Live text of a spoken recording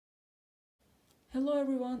Hello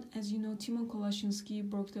everyone, as you know, Tymon Kolasinski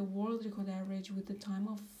broke the world record average with a time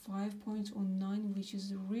of 5.09, which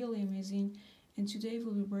is really amazing, and today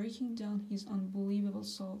we'll be breaking down his unbelievable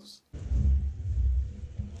solves.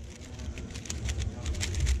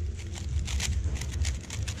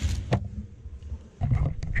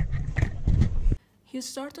 He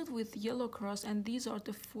started with yellow cross, and these are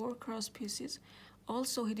the 4 cross pieces.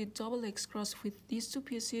 Also, he did double X cross with these 2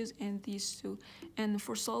 pieces and these 2. And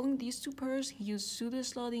for solving these 2 pairs, he used pseudo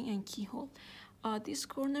slotting and keyhole. This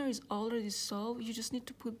corner is already solved. You just need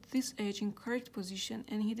to put this edge in correct position,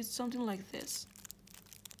 and he did something like this.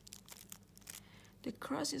 The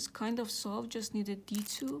cross is kind of solved, just need a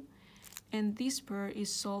D2. And this pair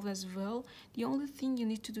is solved as well. The only thing you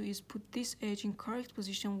need to do is put this edge in correct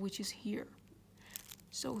position, which is here.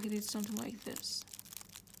 So he did something like this.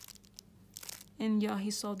 And yeah, he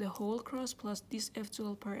solved the whole cross plus this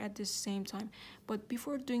F12 pair at the same time. But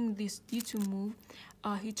before doing this D2 move,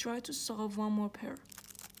 he tried to solve one more pair.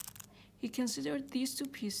 He considered these 2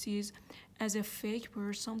 pieces as a fake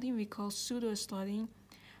pair, something we call pseudo slotting.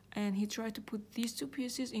 And he tried to put these 2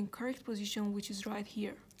 pieces in correct position, which is right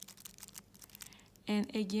here. And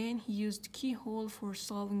again, he used keyhole for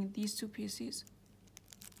solving these 2 pieces.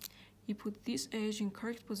 He put this edge in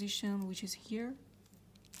correct position, which is here.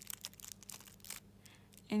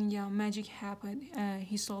 And yeah, magic happened.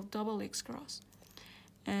 He solved double X cross.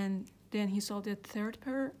 And then he solved the 3rd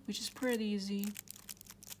pair, which is pretty easy.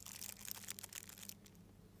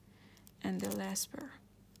 And the last pair.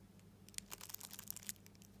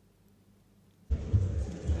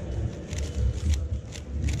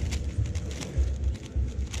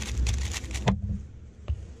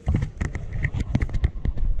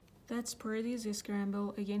 That's pretty easy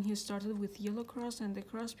scramble. Again, he started with yellow cross, and the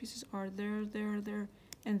cross pieces are there,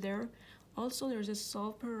 and there. Also, there's a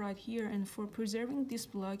solve pair right here, and for preserving this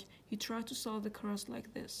block, he tried to solve the cross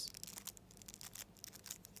like this.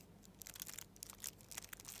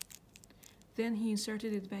 Then he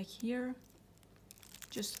inserted it back here,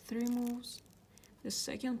 just 3 moves. The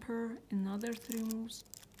 2nd pair, another 3 moves.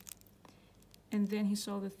 And then he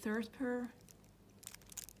solved the 3rd pair,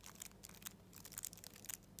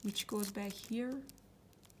 which goes back here,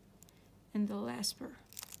 and the last pair.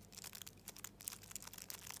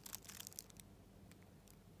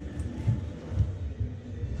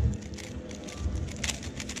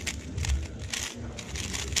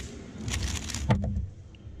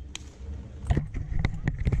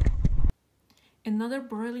 Another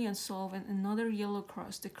brilliant solve and another yellow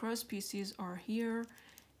cross. The cross pieces are here,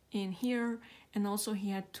 in here, and also he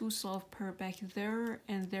had 2 solved pair back there,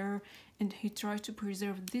 and he tried to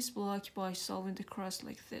preserve this block by solving the cross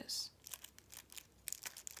like this.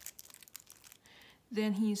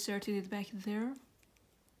 Then he inserted it back there.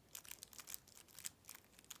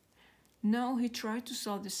 Now he tried to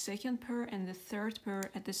solve the 2nd pair and the 3rd pair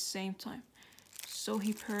at the same time. So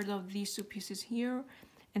he paired up these 2 pieces here,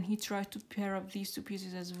 and he tried to pair up these 2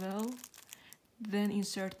 pieces as well. Then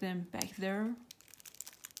insert them back there.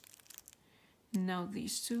 Now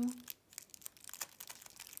these 2.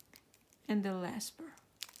 And the last pair.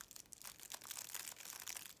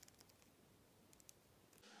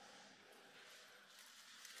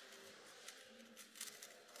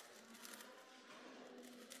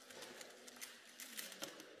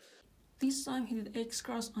 This time he did X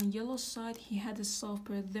cross on yellow side. He had a solve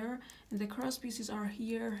pair there, and the cross pieces are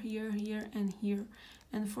here, here, here, and here.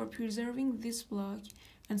 And for preserving this block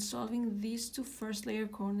and solving these 2 first layer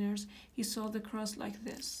corners, he solved the cross like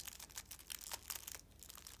this.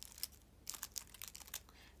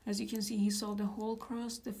 As you can see, he solved the whole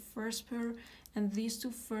cross, the 1st pair, and these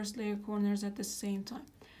 2 first layer corners at the same time.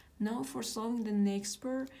 Now for solving the next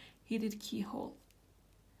pair, he did keyhole.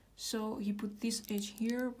 So he put this edge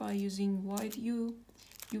here by using wide U,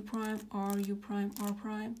 U prime, R, U prime, R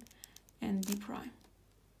prime, and D prime.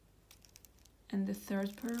 And the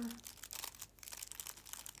 3rd pair.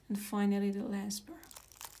 And finally the last pair.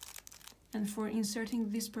 And for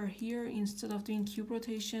inserting this pair here, instead of doing cube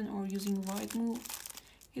rotation or using wide move,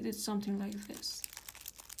 he did something like this.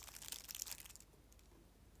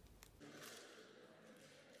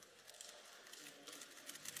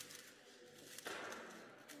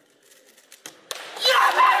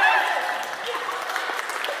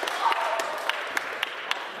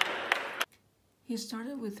 He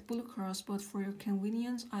started with blue cross, but for your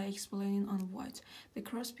convenience, I explain it on white. The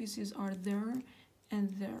cross pieces are there,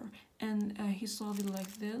 and he solved it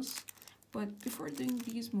like this. But before doing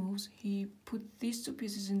these moves, he put these 2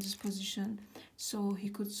 pieces in this position, so he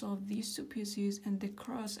could solve these 2 pieces and the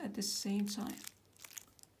cross at the same time.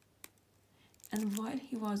 And while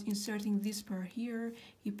he was inserting this pair here,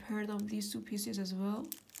 he paired up these two pieces as well,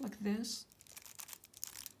 like this.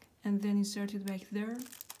 And then inserted back there.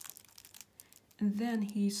 And then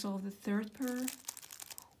he solved the third pair,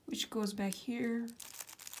 which goes back here.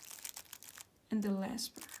 And the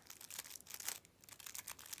last pair.